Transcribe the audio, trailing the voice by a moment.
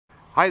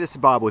Hi, this is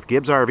Bob with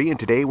Gibbs RV, and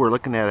today we're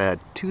looking at a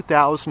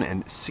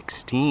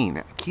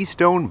 2016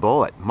 Keystone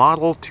Bullet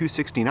Model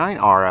 269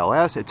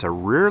 RLS. It's a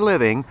rear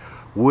living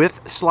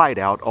with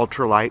slide-out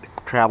ultralight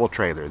travel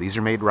trailer. These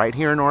are made right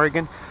here in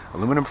Oregon.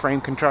 Aluminum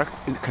frame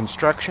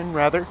construction,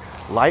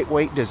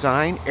 lightweight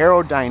design,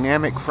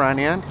 aerodynamic front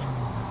end,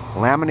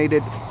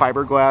 laminated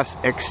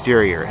fiberglass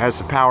exterior. It has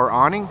the power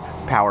awning,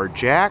 power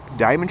jack,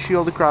 diamond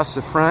shield across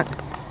the front,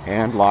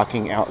 and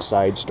locking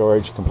outside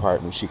storage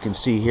compartments. You can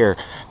see here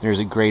there's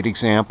a great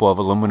example of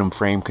aluminum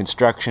frame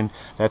construction.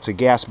 That's a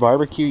gas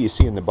barbecue you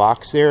see in the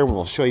box there, and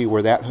we'll show you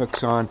where that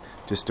hooks on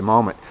just a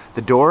moment.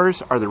 The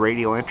doors are the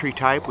radial entry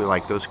type. We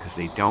like those because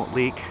they don't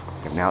leak.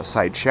 We have an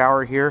outside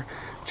shower here.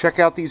 Check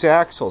out these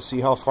axles. See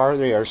how far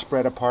they are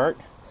spread apart?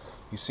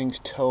 These things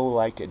tow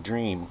like a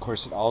dream. Of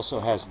course, it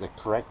also has the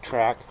correct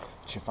track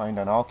that you find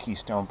on all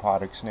Keystone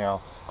products now.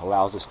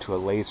 Allows us to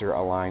laser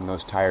align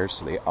those tires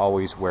so they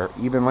always wear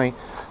evenly.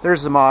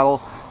 There's the model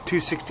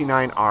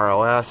 269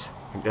 RLS.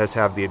 It does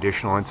have the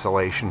additional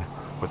insulation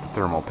with the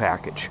thermal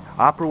package.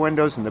 Opera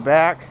windows in the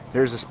back.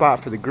 There's a spot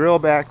for the grill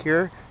back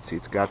here. See,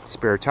 it's got the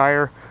spare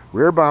tire,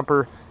 rear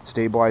bumper,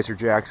 stabilizer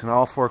jacks in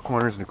all four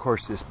corners, and of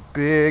course this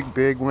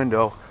big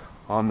window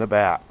on the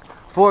back.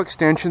 Full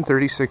extension,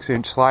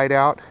 36-inch slide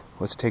out.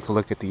 Let's take a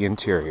look at the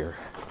interior.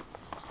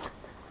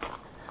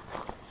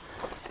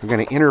 We're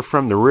going to enter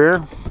from the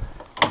rear.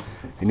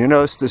 And you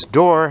notice this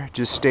door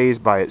just stays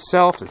by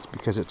itself. It's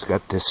because it's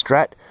got this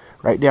strut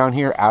right down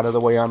here out of the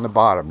way on the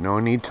bottom.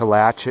 No need to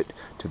latch it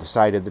to the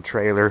side of the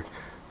trailer.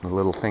 The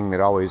little thing that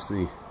always,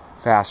 the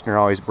fastener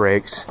always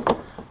breaks.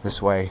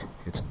 This way,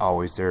 it's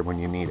always there when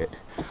you need it.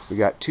 We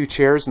got two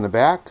chairs in the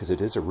back because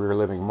it is a rear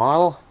living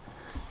model.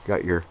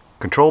 Got your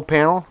control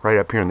panel right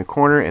up here in the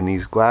corner and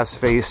these glass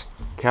faced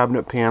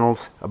cabinet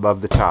panels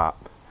above the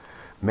top.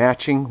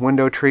 Matching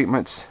window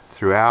treatments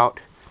throughout.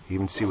 You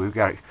can see we've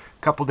got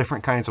couple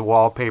different kinds of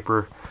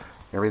wallpaper.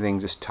 Everything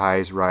just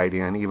ties right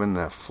in. Even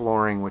the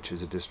flooring, which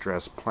is a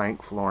distressed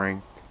plank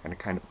flooring, and a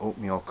kind of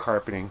oatmeal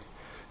carpeting.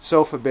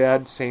 Sofa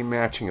bed, same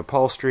matching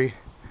upholstery.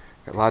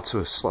 Got lots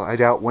of slide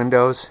out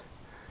windows.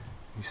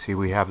 You see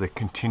we have the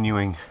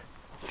continuing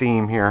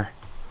theme here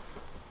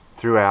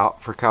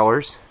throughout for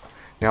colors.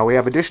 Now we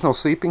have additional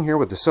sleeping here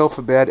with the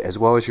sofa bed as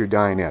well as your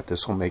dinette.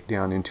 This will make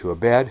down into a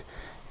bed.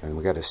 And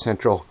we got a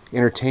central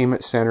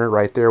entertainment center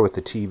right there with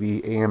the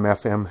TV, AM,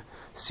 FM,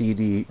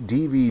 CD,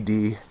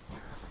 DVD,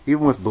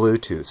 even with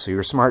Bluetooth. So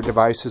your smart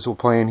devices will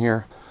play in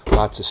here.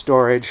 Lots of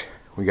storage.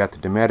 We got the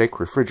Dometic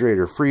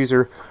refrigerator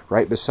freezer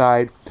right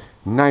beside.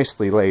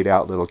 Nicely laid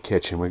out little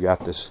kitchen. We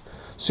got this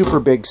super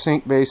big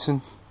sink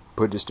basin.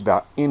 Put just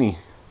about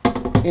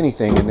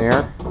anything in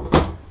there.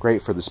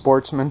 Great for the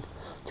sportsman.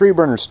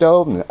 3-burner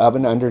stove and an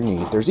oven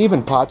underneath. There's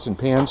even pots and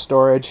pan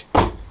storage.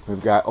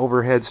 We've got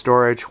overhead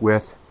storage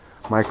with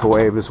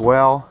microwave as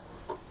well.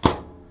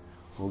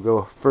 We'll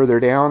go further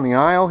down the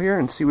aisle here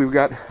and see we've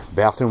got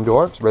bathroom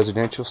doors,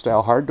 residential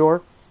style hard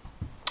door.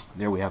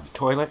 There we have the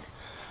toilet,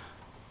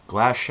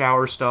 glass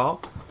shower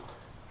stall,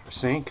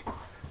 sink,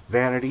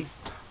 vanity,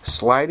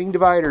 sliding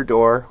divider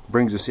door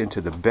brings us into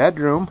the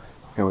bedroom,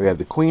 and we have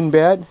the queen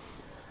bed,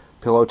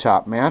 pillow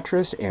top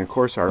mattress, and of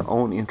course our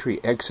own entry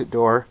exit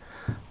door.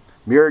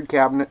 Mirrored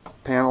cabinet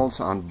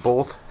panels on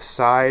both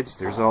sides.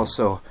 There's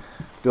also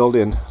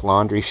built-in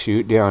laundry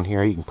chute down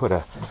here. You can put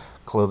a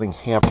clothing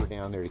hamper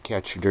down there to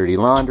catch your dirty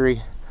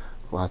laundry.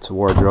 Lots of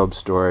wardrobe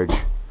storage.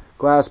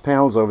 Glass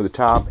panels over the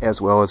top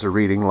as well as a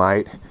reading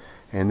light.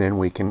 And then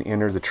we can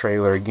enter the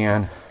trailer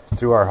again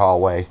through our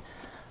hallway.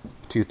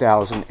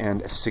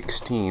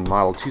 2016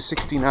 Model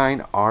 269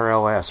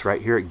 RLS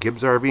right here at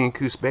Gibbs RV in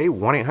Coos Bay.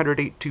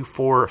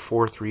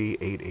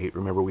 1-800-824-4388.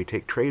 Remember, we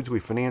take trades, we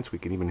finance, we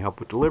can even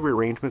help with delivery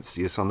arrangements.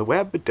 See us on the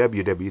web at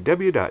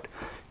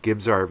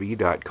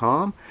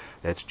www.gibbsrv.com.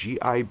 That's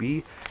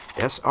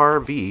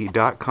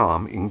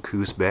GIBSRV.com in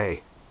Coos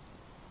Bay.